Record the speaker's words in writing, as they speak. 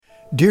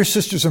Dear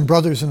sisters and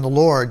brothers in the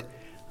Lord,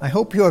 I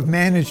hope you have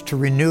managed to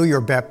renew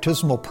your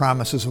baptismal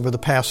promises over the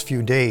past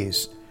few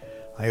days.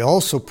 I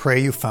also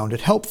pray you found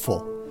it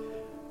helpful.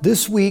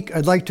 This week,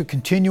 I'd like to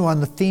continue on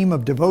the theme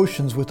of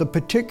devotions with a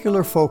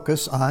particular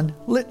focus on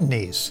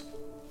litanies.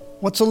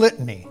 What's a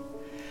litany?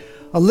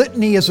 A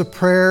litany is a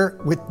prayer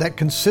that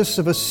consists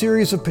of a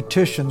series of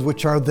petitions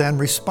which are then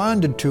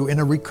responded to in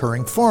a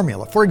recurring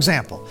formula. For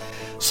example,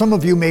 some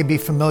of you may be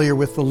familiar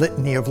with the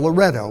Litany of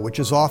Loretto, which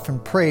is often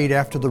prayed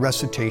after the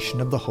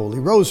recitation of the Holy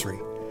Rosary.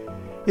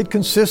 It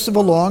consists of a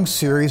long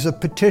series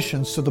of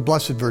petitions to the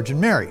Blessed Virgin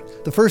Mary,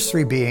 the first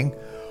three being,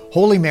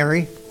 Holy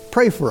Mary,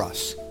 pray for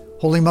us.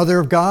 Holy Mother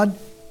of God,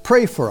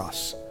 pray for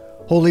us.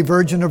 Holy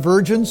Virgin of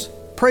Virgins,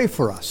 pray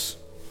for us.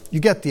 You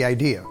get the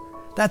idea.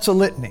 That's a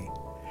litany.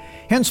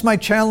 Hence my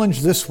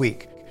challenge this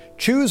week.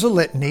 Choose a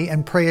litany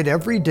and pray it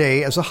every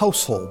day as a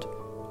household.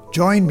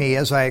 Join me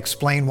as I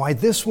explain why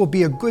this will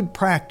be a good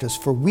practice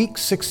for week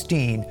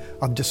 16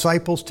 of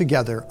Disciples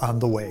Together on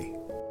the Way.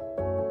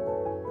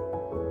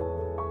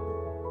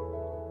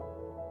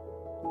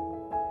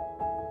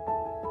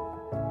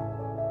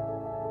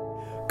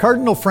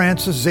 Cardinal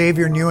Francis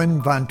Xavier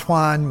Nguyen Van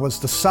Thuan was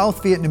the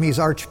South Vietnamese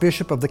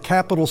Archbishop of the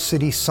capital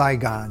city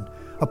Saigon,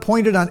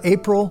 appointed on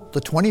April the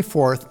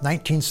 24th,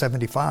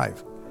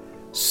 1975.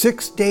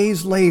 6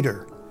 days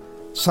later,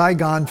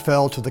 Saigon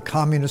fell to the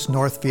Communist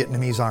North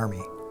Vietnamese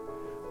Army.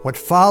 What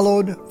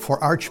followed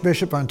for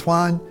Archbishop Van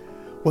Thuan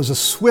was a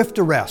swift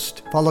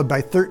arrest, followed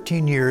by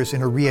 13 years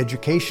in a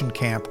re-education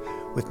camp,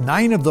 with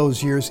 9 of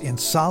those years in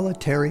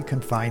solitary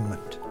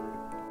confinement.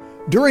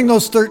 During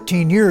those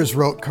 13 years,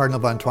 wrote Cardinal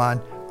Van Thuan,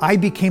 I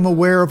became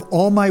aware of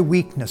all my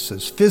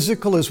weaknesses,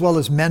 physical as well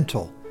as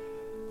mental.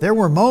 There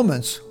were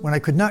moments when I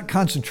could not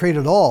concentrate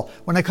at all,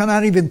 when I could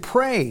not even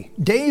pray,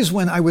 days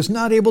when I was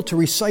not able to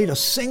recite a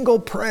single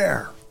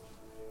prayer.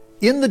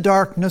 In the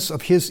darkness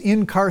of his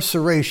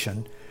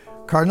incarceration,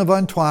 Cardinal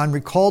Van Thuan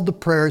recalled the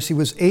prayers he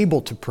was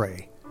able to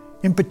pray.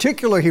 In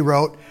particular, he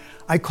wrote,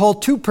 I call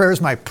 2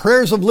 prayers my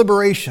prayers of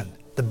liberation,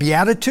 the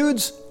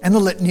Beatitudes and the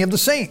Litany of the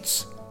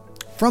Saints.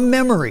 From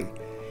memory,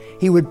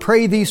 he would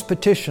pray these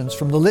petitions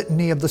from the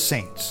Litany of the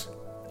Saints.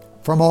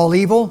 From all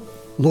evil,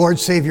 Lord,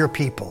 save your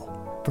people.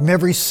 From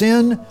every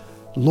sin,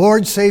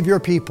 Lord, save your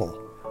people.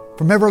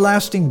 From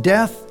everlasting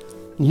death,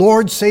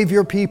 Lord, save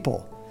your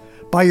people.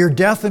 By your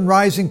death and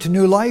rising to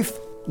new life,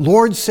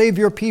 Lord, save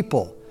your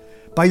people.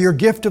 By your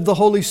gift of the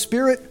Holy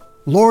Spirit,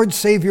 Lord,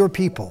 save your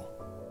people.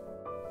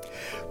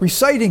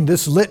 Reciting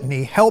this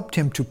litany helped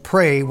him to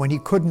pray when he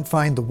couldn't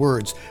find the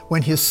words,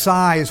 when his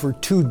sighs were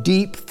too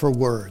deep for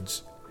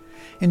words.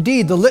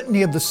 Indeed, the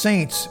Litany of the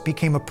Saints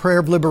became a prayer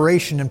of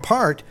liberation in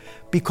part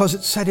because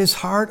it set his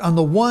heart on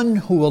the one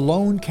who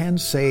alone can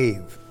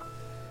save.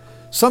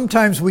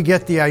 Sometimes we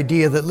get the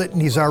idea that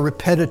litanies are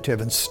repetitive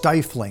and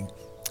stifling.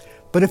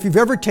 But if you've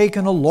ever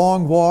taken a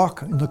long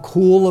walk in the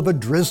cool of a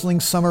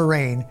drizzling summer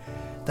rain,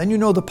 then you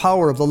know the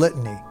power of the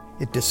litany.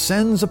 It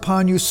descends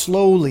upon you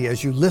slowly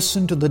as you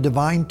listen to the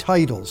divine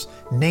titles,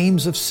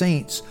 names of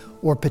saints,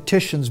 or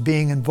petitions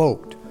being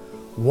invoked,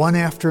 one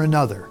after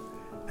another.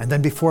 And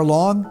then before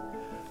long,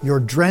 you're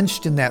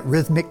drenched in that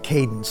rhythmic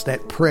cadence,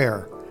 that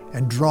prayer,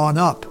 and drawn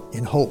up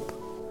in hope.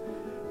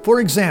 For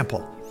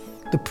example,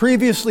 the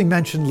previously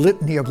mentioned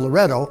Litany of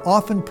Loretto,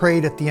 often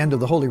prayed at the end of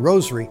the Holy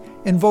Rosary,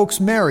 invokes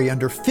Mary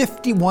under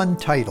 51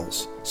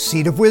 titles: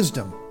 Seat of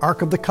Wisdom,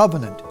 Ark of the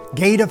Covenant,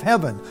 Gate of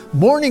Heaven,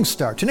 Morning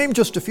Star, to name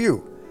just a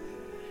few.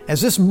 As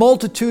this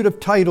multitude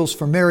of titles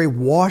for Mary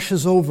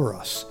washes over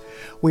us,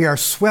 we are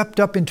swept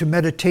up into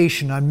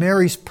meditation on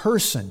Mary's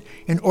person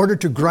in order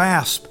to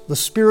grasp the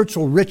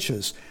spiritual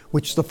riches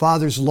which the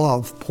Father's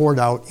love poured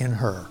out in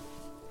her.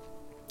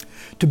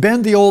 To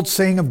bend the old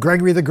saying of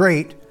Gregory the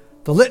Great,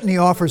 the litany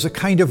offers a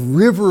kind of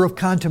river of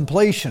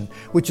contemplation,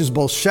 which is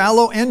both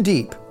shallow and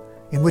deep,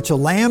 in which a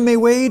lamb may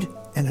wade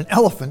and an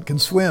elephant can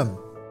swim.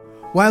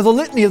 While the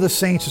Litany of the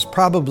Saints is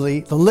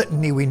probably the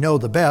litany we know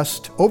the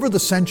best, over the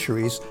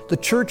centuries, the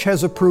Church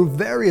has approved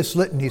various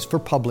litanies for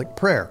public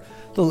prayer.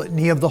 The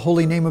Litany of the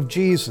Holy Name of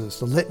Jesus,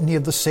 the Litany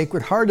of the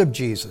Sacred Heart of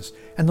Jesus,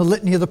 and the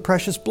Litany of the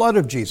Precious Blood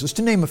of Jesus,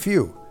 to name a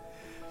few.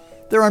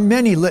 There are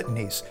many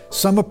litanies,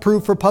 some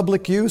approved for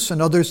public use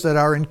and others that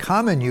are in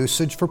common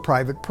usage for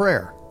private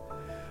prayer.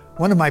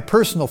 One of my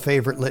personal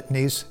favorite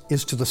litanies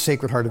is to the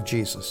Sacred Heart of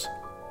Jesus.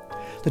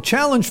 The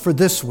challenge for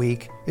this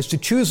week is to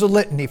choose a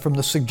litany from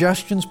the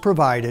suggestions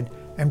provided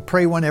and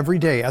pray one every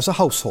day as a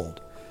household.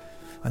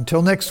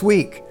 Until next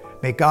week,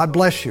 may God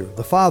bless you,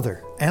 the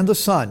Father, and the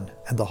Son,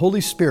 and the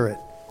Holy Spirit.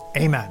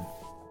 Amen.